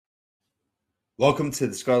Welcome to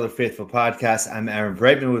the Scarlet Faithful podcast. I'm Aaron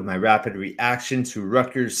Brightman with my rapid reaction to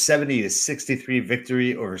Rutgers' 70-63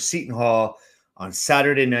 victory over Seton Hall on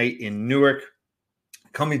Saturday night in Newark.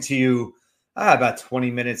 Coming to you about 20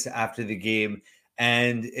 minutes after the game.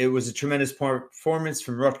 And it was a tremendous performance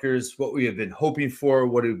from Rutgers, what we have been hoping for,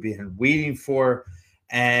 what we've been waiting for.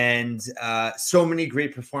 And so many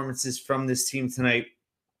great performances from this team tonight.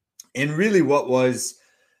 And really what was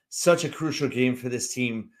such a crucial game for this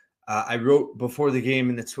team. I wrote before the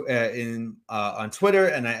game on Twitter,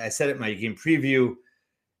 and I said it in my game preview.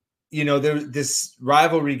 You know, this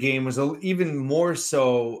rivalry game was even more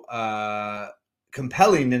so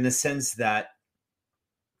compelling in the sense that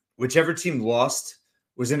whichever team lost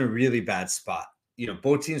was in a really bad spot. You know,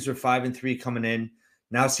 both teams were 5-3 coming in.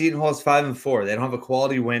 Now Seton Hall is 5-4. They don't have a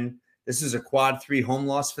quality win. This is a quad 3 home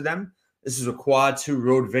loss for them. This is a quad 2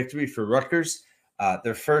 road victory for Rutgers.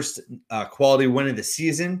 Their first quality win of the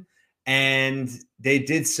season. And they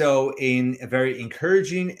did so in a very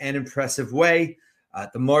encouraging and impressive way.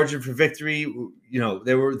 The margin for victory, you know,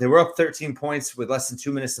 they were up 13 points with less than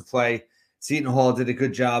 2 minutes to play. Seton Hall did a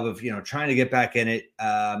good job of, you know, trying to get back in it.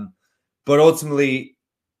 But ultimately,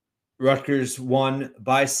 Rutgers won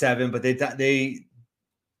by 7, but they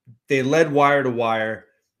led wire to wire.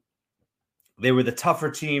 They were the tougher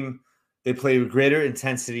team. They played with greater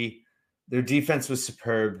intensity. Their defense was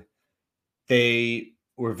superb. They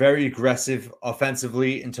were very aggressive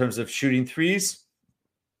offensively in terms of shooting threes.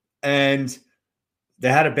 And they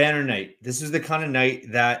had a banner night. This is the kind of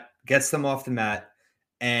night that gets them off the mat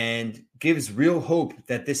and gives real hope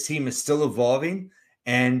that this team is still evolving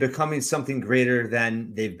and becoming something greater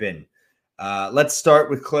than they've been. Let's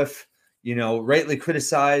start with Cliff. You know, rightly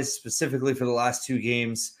criticized specifically for the last 2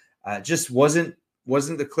 games. Just wasn't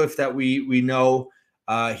the Cliff that we know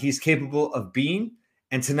he's capable of being.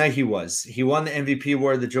 And tonight he was. He won the MVP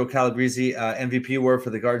award, the Joe Calabrese MVP award for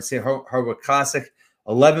the Garden State Hardwood Classic.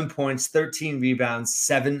 11 points, 13 rebounds,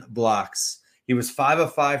 7 blocks. He was 5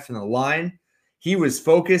 of 5 from the line. He was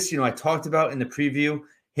focused. You know, I talked about in the preview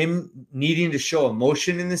him needing to show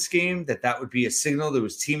emotion in this game, that would be a signal to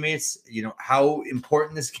his teammates, you know, how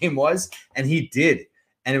important this game was. And he did.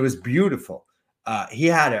 And it was beautiful. He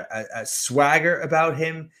had a swagger about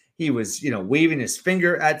him. He was, you know, waving his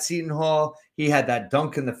finger at Seton Hall. He had that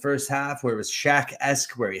dunk in the first half where it was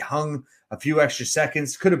Shaq-esque, where he hung a few extra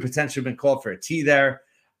seconds. Could have potentially been called for a T there.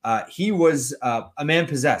 He was a man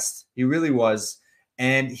possessed. He really was.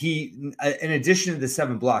 And he, in addition to the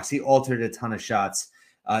 7 blocks, he altered a ton of shots.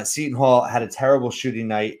 Seton Hall had a terrible shooting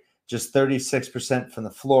night, just 36% from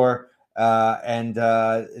the floor. And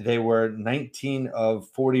they were 19 of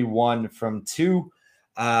 41 from 2.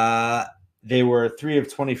 They were 3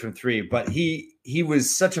 of 20 from 3, but he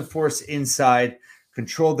was such a force inside,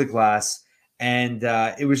 controlled the glass, and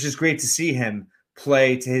it was just great to see him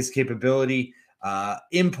play to his capability.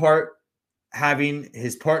 In part, having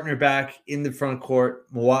his partner back in the front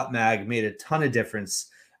court, Mawot Mag, made a ton of difference.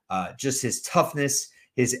 Just his toughness,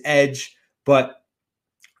 his edge, but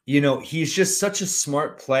you know, he's just such a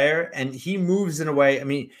smart player, and he moves in a way. I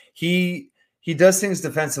mean, he does things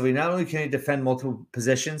defensively. Not only can he defend multiple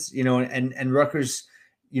positions, you know, and Rutgers,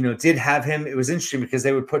 you know, did have him. It was interesting because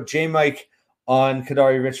they would put J-Mike on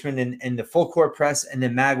Kadari Richmond in the full court press, and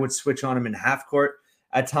then Mag would switch on him in half court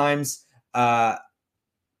at times. But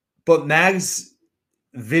Mag's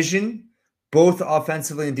vision, both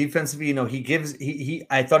offensively and defensively, you know,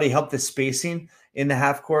 I thought he helped the spacing in the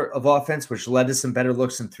half court of offense, which led to some better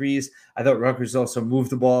looks and threes. I thought Rutgers also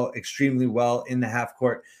moved the ball extremely well in the half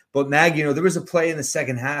court. But Mag, you know, there was a play in the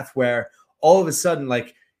second half where all of a sudden,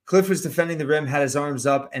 like, Cliff was defending the rim, had his arms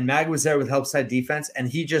up, and Mag was there with help side defense, and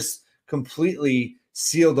he just completely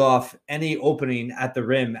sealed off any opening at the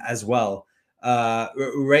rim as well,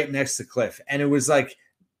 right next to Cliff. And it was like,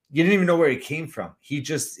 you didn't even know where he came from. He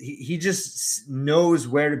just knows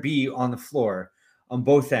where to be on the floor on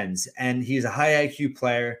both ends. And he's a high IQ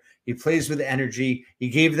player. He plays with energy. He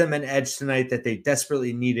gave them an edge tonight that they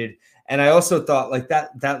desperately needed. And I also thought, like,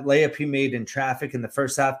 that layup he made in traffic in the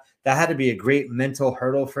first half, that had to be a great mental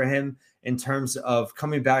hurdle for him in terms of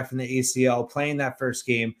coming back from the ACL, playing that first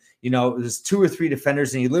game. You know, it was 2 or 3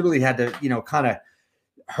 defenders, and he literally had to, you know, kind of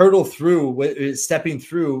hurdle through, stepping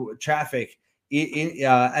through traffic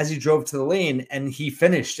as he drove to the lane, and he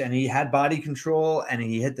finished, and he had body control, and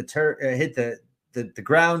he hit the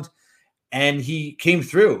ground, and he came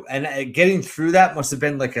through. And getting through that must have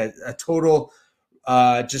been like a total,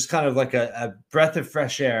 just kind of like a breath of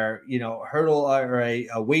fresh air, you know, hurdle or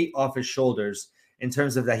a weight off his shoulders in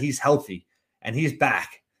terms of that he's healthy and he's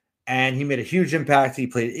back, and he made a huge impact. He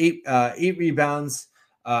played eight rebounds,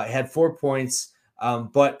 had 4 points.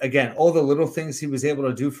 But again, all the little things he was able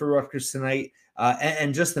to do for Rutgers tonight,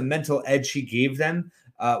 and just the mental edge he gave them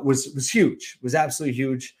was huge, was absolutely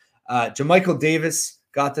huge. Jamichael Davis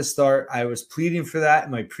got the start. I was pleading for that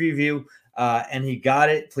in my preview, and he got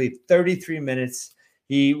it, played 33 minutes.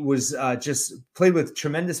 He was just played with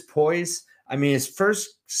tremendous poise. I mean, his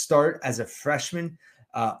first start as a freshman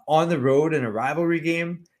on the road in a rivalry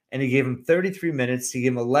game, and he gave him 33 minutes. He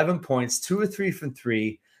gave him 11 points, 2 or 3 from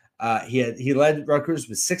 3. He led Rutgers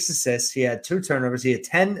with 6 assists. He had 2 turnovers. He had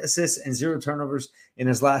 10 assists and 0 turnovers in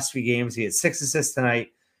his last 3 games. He had 6 assists tonight,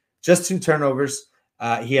 just 2 turnovers.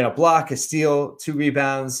 He had a block, a steal, 2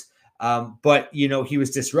 rebounds. But, he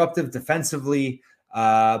was disruptive defensively,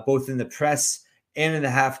 both in the press and in the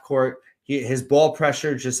half court. His ball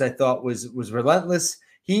pressure I thought was relentless.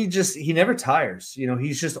 He never tires.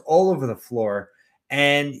 He's just all over the floor.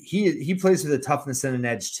 And he plays with a toughness and an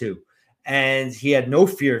edge too. And he had no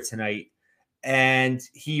fear tonight. And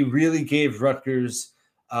he really gave Rutgers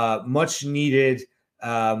much needed,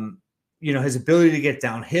 his ability to get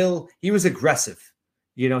downhill. He was aggressive.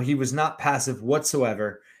 He was not passive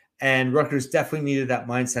whatsoever. And Rutgers definitely needed that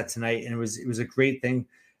mindset tonight. And it was a great thing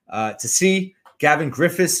to see. Gavin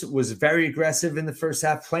Griffiths was very aggressive in the first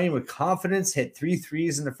half, playing with confidence, hit 3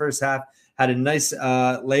 threes in the first half, had a nice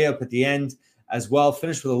layup at the end as well,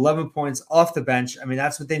 finished with 11 points off the bench. I mean,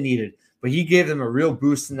 that's what they needed. But he gave them a real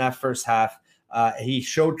boost in that first half. He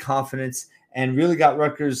showed confidence and really got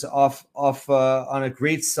Rutgers off on a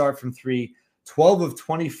great start from 3, 12 of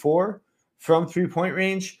 24 from 3-point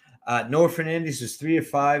range. Noah Fernandez was 3 of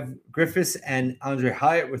 5. Griffiths and Andre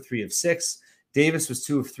Hyatt were 3 of 6. Davis was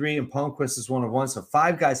 2 of 3, and Palmquist was 1 of 1. So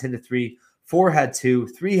 5 guys hit a 3, 4 had 2,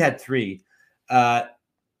 3 had 3.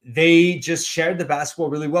 They just shared the basketball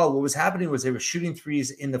really well. What was happening was they were shooting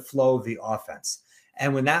threes in the flow of the offense.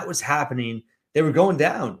 And when that was happening, they were going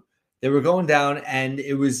down. And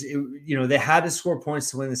they had to score points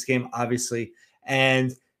to win this game, obviously.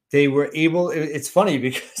 And they were able, it's funny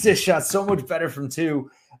because they shot so much better from 2,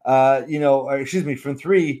 from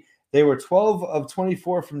 3. They were 12 of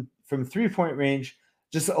 24 from 3-point range,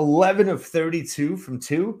 just 11 of 32 from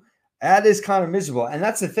 2. That is kind of miserable. And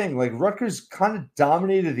that's the thing. Like, Rutgers kind of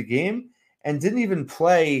dominated the game and didn't even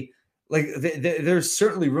play. Like, there's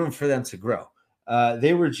certainly room for them to grow.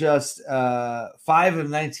 They were just 5 of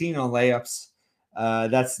 19 on layups.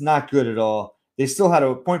 That's not good at all. They still had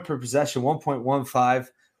a point per possession, 1.15,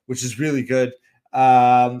 which is really good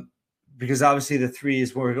because obviously the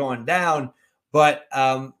threes were going down. But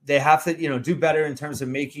they have to, do better in terms of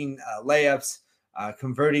making layups,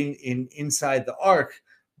 converting inside the arc.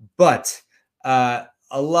 But a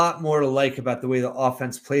lot more to like about the way the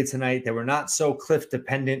offense played tonight. They were not so Cliff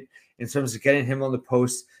dependent in terms of getting him on the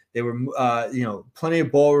post. They were, plenty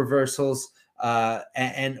of ball reversals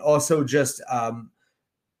and also just,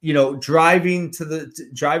 driving to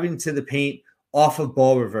the paint off of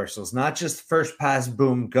ball reversals, not just first pass,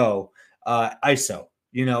 boom, go, ISO.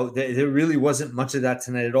 There really wasn't much of that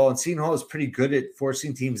tonight at all. And Seton Hall is pretty good at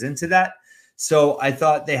forcing teams into that. So I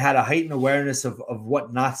thought they had a heightened awareness of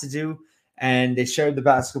what not to do. And they shared the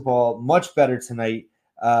basketball much better tonight,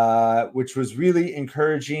 which was really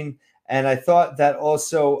encouraging. And I thought that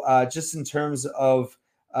also just in terms of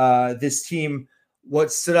this team,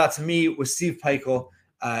 what stood out to me was Steve Pikiell.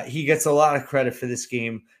 He gets a lot of credit for this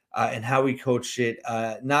game and how he coached it,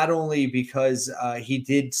 not only because he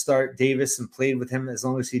did start Davis and played with him as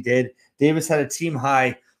long as he did. Davis had a team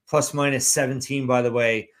high plus minus 17, by the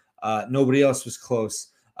way. Nobody else was close.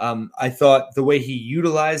 I thought the way he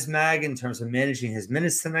utilized Mag in terms of managing his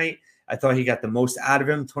minutes tonight, I thought he got the most out of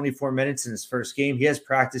him, 24 minutes in his first game. He has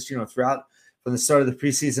practiced, throughout from the start of the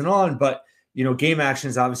preseason on, but, game action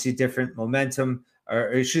is obviously different. Momentum,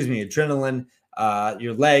 adrenaline,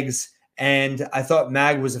 your legs. And I thought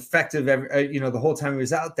Mag was effective, the whole time he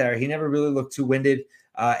was out there. He never really looked too winded,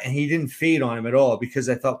 and he didn't fade on him at all because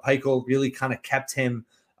I thought Pikiell really kind of kept him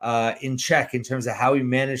in check in terms of how he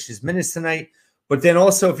managed his minutes tonight. But then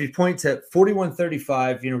also, if you point to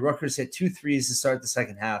 41-35, Rutgers hit 2 threes to start the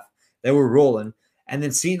second half. They were rolling. And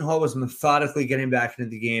then Seton Hall was methodically getting back into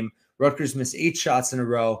the game. Rutgers missed 8 shots in a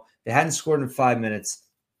row. They hadn't scored in 5 minutes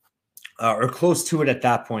or close to it at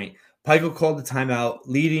that point. Pikiell called the timeout,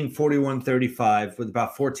 leading 41-35 with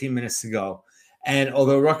about 14 minutes to go. And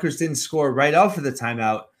although Rutgers didn't score right off of the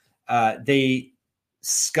timeout, they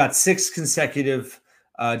got 6 consecutive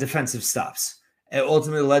defensive stops. It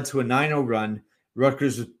ultimately led to a 9-0 run.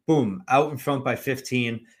 Rutgers was, boom, out in front by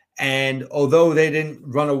 15. And although they didn't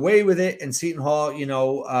run away with it, and Seton Hall,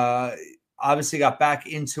 obviously got back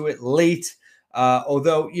into it late,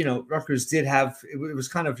 although, Rutgers did have, it was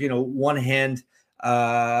kind of, one hand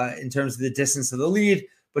in terms of the distance of the lead.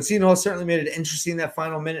 But Seton Hall certainly made it interesting that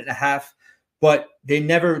final minute and a half, but they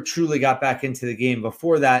never truly got back into the game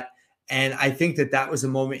before that. And I think that was a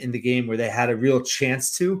moment in the game where they had a real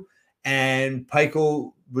chance to, and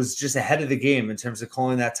Pikiell was just ahead of the game in terms of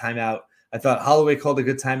calling that timeout. I thought Holloway called a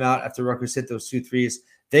good timeout after Rutgers hit those 2 threes.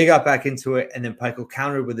 They got back into it, and then Pikiell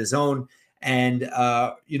countered with his own. And,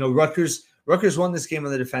 Rutgers won this game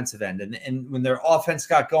on the defensive end. And when their offense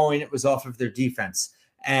got going, it was off of their defense.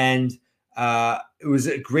 And it was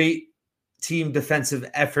a great team defensive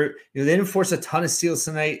effort. They didn't force a ton of steals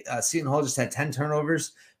tonight. Seton Hall just had 10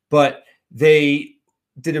 turnovers, but they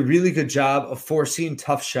did a really good job of forcing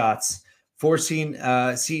tough shots, forcing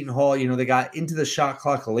Seton Hall. They got into the shot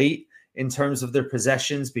clock late in terms of their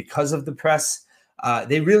possessions because of the press.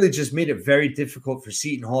 They really just made it very difficult for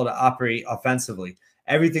Seton Hall to operate offensively.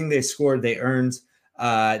 Everything they scored, they earned.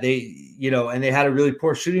 And they had a really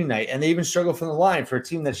poor shooting night, and they even struggled from the line for a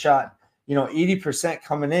team that shot, 80%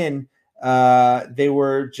 coming in. They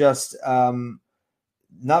were just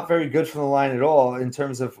not very good from the line at all in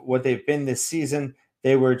terms of what they've been this season.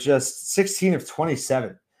 They were just 16 of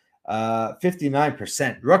 27,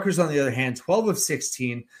 59%. Rutgers, on the other hand, 12 of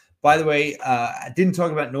 16. By the way, I didn't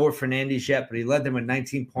talk about Noah Fernandes yet, but he led them with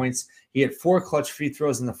 19 points. He had 4 clutch free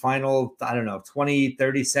throws in the final, 20,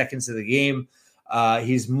 30 seconds of the game.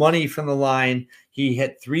 He's money from the line. He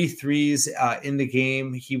hit 3 threes in the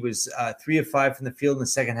game. He was 3 of 5 from the field in the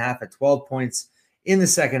second half at 12 points in the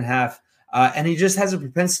second half. And he just has a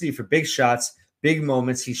propensity for big shots, big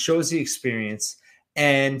moments. He shows the experience.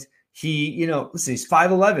 And he, listen, he's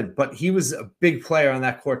 5'11", but he was a big player on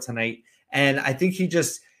that court tonight. And I think he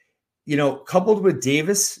just, coupled with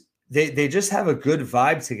Davis, they just have a good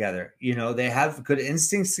vibe together. They have good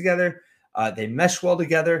instincts together. They mesh well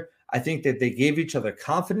together. I think that they gave each other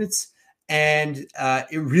confidence, and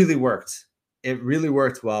it really worked. It really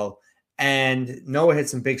worked well. And Noah hit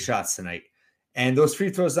some big shots tonight. And those free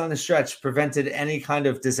throws down the stretch prevented any kind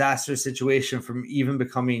of disaster situation from even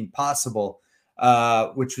becoming possible,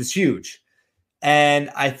 which was huge. And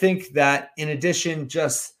I think that in addition,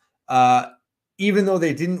 just even though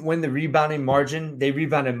they didn't win the rebounding margin, they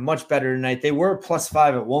rebounded much better tonight. They were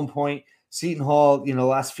 +5 at one point. Seton Hall,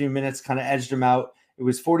 last few minutes kind of edged them out. It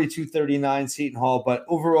was 42-39 Seton Hall. But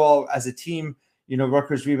overall, as a team,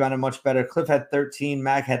 Rutgers rebounded much better. Cliff had 13.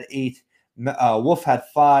 Mag had 8. Wolf had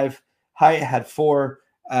 5. Hyatt had 4.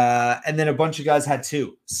 And then a bunch of guys had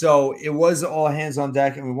 2. So it was all hands on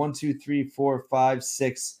deck. I mean, 1, 2, 3, 4, 5,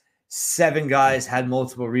 6, 7 guys had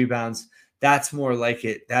multiple rebounds. That's more like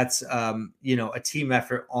it. That's, a team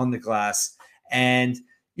effort on the glass. And,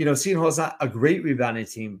 Seton Hall's not a great rebounding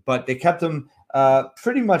team, but they kept them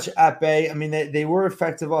pretty much at bay. I mean, they were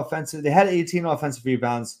effective offensive. They had 18 offensive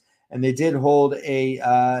rebounds, and they did hold a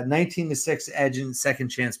 19-6 edge in second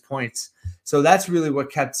chance points. So that's really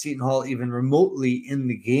what kept Seton Hall even remotely in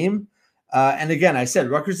the game. And again, I said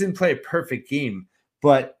Rutgers didn't play a perfect game,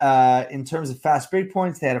 but in terms of fast break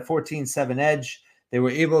points, they had a 14-7 edge. They were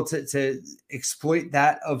able to exploit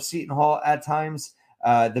that of Seton Hall at times.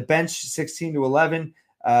 The bench, 16-11.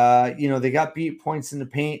 They got beat points in the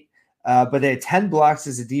paint, but they had 10 blocks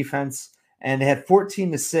as a defense, and they had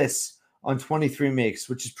 14 assists on 23 makes,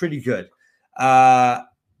 which is pretty good.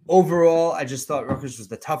 Overall, I just thought Rutgers was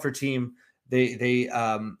the tougher team. They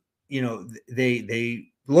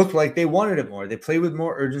looked like they wanted it more. They played with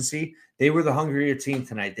more urgency. They were the hungrier team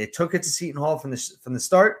tonight. They took it to Seton Hall from the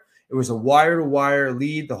start. It was a wire-to-wire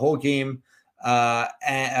lead the whole game.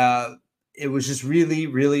 It was just really,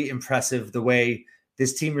 really impressive the way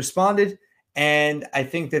this team responded. And I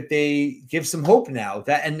think that they give some hope now.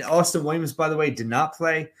 And Austin Williams, by the way, did not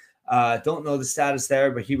play. Don't know the status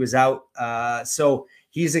there, but he was out. So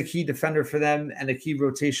he's a key defender for them and a key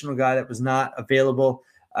rotational guy that was not available.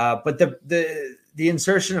 But the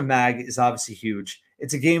insertion of Mag is obviously huge.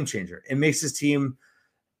 It's a game changer. It makes his team,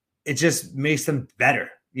 it just makes them better,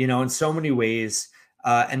 in so many ways,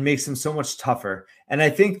 and makes them so much tougher. And I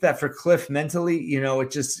think that for Cliff mentally,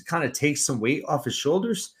 it just kind of takes some weight off his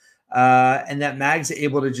shoulders, and that Mag's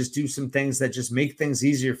able to just do some things that just make things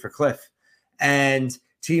easier for Cliff. And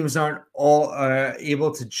teams aren't all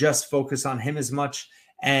able to just focus on him as much.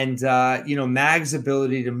 And, Mag's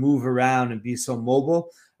ability to move around and be so mobile,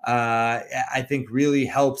 I think really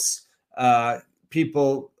helps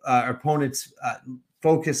people, opponents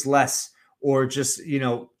focus less or just,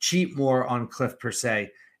 cheat more on Cliff per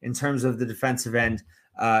se in terms of the defensive end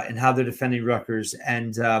and how they're defending Rutgers.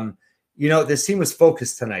 And, this team was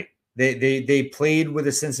focused tonight. They played with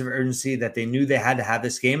a sense of urgency that they knew they had to have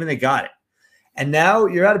this game, and they got it. And now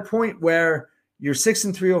you're at a point where, you're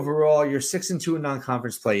 6-3 overall. You're 6-2 in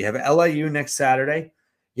non-conference play. You have LIU next Saturday.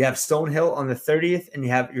 You have Stonehill on the 30th, and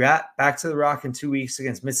you're back to the Rock in 2 weeks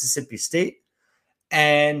against Mississippi State.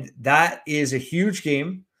 And that is a huge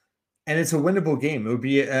game, and it's a winnable game. It would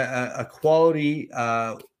be a quality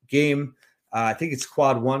game. I think it's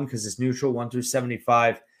quad 1 because it's neutral, 1 through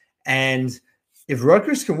 75. And if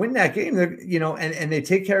Rutgers can win that game, and they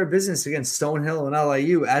take care of business against Stonehill and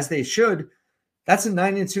LIU as they should, that's a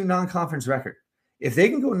 9-2 non-conference record. If they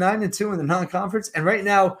can go 9-2 in the non-conference, and right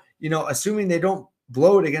now, assuming they don't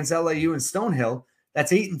blow it against LIU and Stonehill,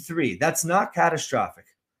 that's 8-3. That's not catastrophic.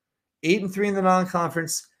 8-3 in the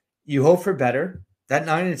non-conference. You hope for better. That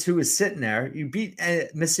 9-2 is sitting there. You beat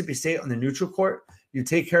Mississippi State on the neutral court. You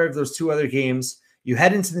take care of those 2 other games. You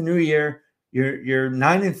head into the new year. You're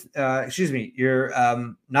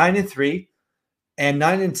 9-3 and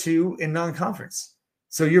 9-2 in non-conference.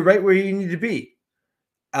 So you're right where you need to be.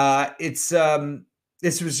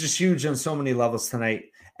 This was just huge on so many levels tonight.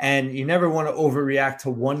 And you never want to overreact to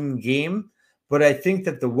one game, but I think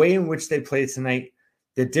that the way in which they played tonight,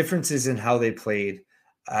 the differences in how they played,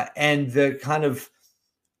 and the kind of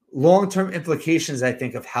long-term implications, I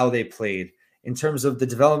think, of how they played in terms of the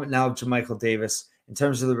development now of Jamichael Davis, in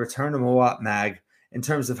terms of the return of Mawot Mag, in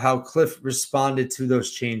terms of how Cliff responded to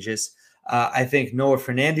those changes. I think Noah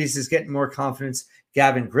Fernandez is getting more confidence.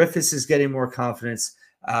 Gavin Griffiths is getting more confidence.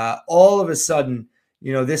 All of a sudden,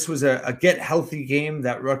 this was a get healthy game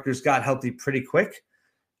that Rutgers got healthy pretty quick.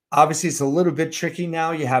 Obviously, it's a little bit tricky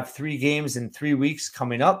now. You have 3 games in 3 weeks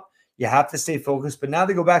coming up. You have to stay focused. But now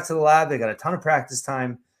they go back to the lab. They got a ton of practice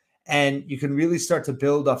time. And you can really start to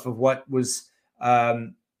build off of what was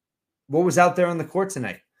out there on the court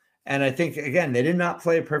tonight. And I think, again, they did not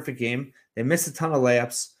play a perfect game. They missed a ton of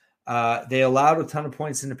layups. They allowed a ton of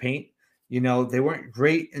points in the paint. They weren't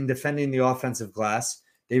great in defending the offensive glass.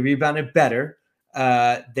 They rebounded better.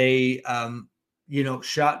 They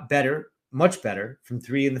shot better, much better from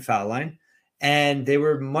 3 in the foul line, and they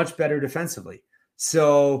were much better defensively.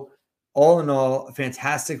 So all in all, a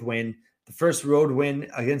fantastic win. The first road win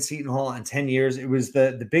against Seton Hall in 10 years. It was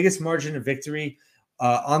the biggest margin of victory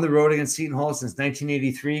on the road against Seton Hall since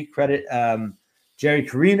 1983. Credit Jerry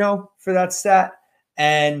Carino for that stat.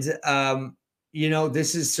 And,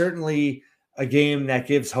 this is certainly a game that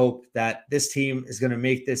gives hope that this team is going to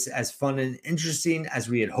make this as fun and interesting as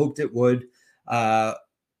we had hoped it would.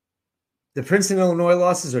 The Princeton, Illinois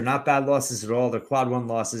losses are not bad losses at all. They're quad 1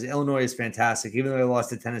 losses. Illinois is fantastic, even though they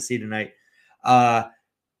lost to Tennessee tonight.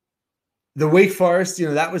 The Wake Forest,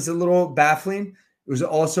 that was a little baffling. It was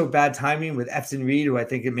also bad timing with Efton Reed, who I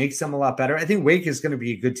think it makes them a lot better. I think Wake is going to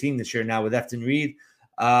be a good team this year now with Efton Reed.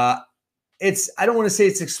 I don't want to say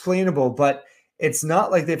it's explainable, but it's not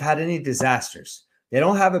like they've had any disasters. They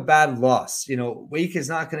don't have a bad loss. Wake is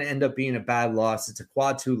not going to end up being a bad loss. It's a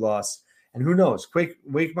quad 2 loss. And who knows?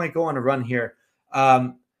 Wake might go on a run here.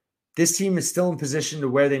 This team is still in position to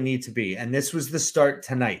where they need to be. And this was the start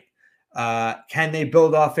tonight. Can they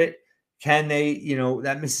build off it? Can they,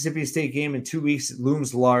 that Mississippi State game in 2 weeks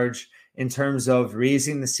looms large in terms of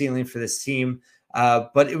raising the ceiling for this team.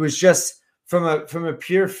 But it was just from a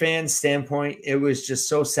pure fan standpoint, it was just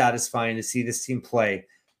so satisfying to see this team play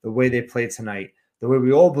the way they played tonight, the way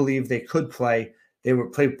we all believed they could play. They were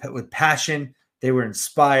played with passion. They were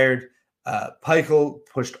inspired. Pikiell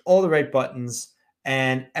pushed all the right buttons,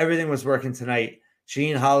 and everything was working tonight.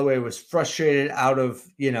 Shaheen Holloway was frustrated out of,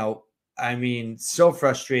 so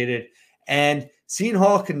frustrated. And Seton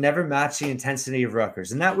Hall could never match the intensity of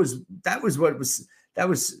Rutgers. And that was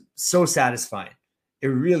so satisfying. It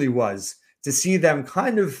really was, to see them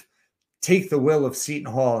kind of take the will of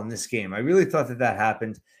Seton Hall in this game. I really thought that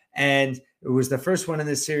happened. And it was the first one in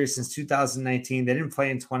this series since 2019. They didn't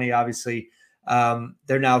play in 20, obviously.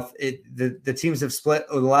 They're now the teams have split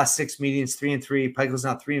over the last 6 meetings, 3-3. Pikiell's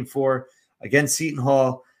now 3-4 against Seton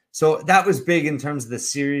Hall. So that was big in terms of the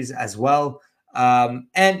series as well.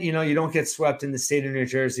 And you don't get swept in the state of New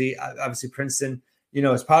Jersey. Obviously, Princeton,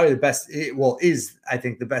 is probably the best. Is I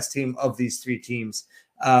think the best team of these 3 teams.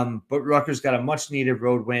 But Rutgers got a much needed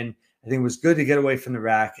road win. I think it was good to get away from the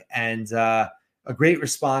rack, and a great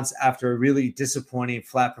response after a really disappointing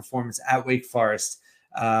flat performance at Wake Forest.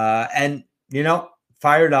 And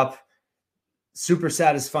fired up, super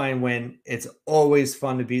satisfying win. It's always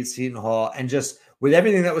fun to beat Seton Hall, and just with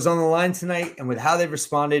everything that was on the line tonight and with how they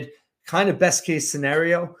responded, kind of best case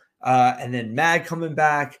scenario. And then Mag coming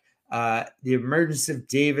back, the emergence of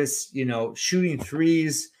Davis, shooting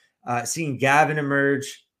threes, seeing Gavin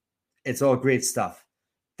emerge. It's all great stuff.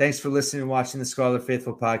 Thanks for listening and watching the Scarlet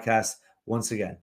Faithful podcast once again.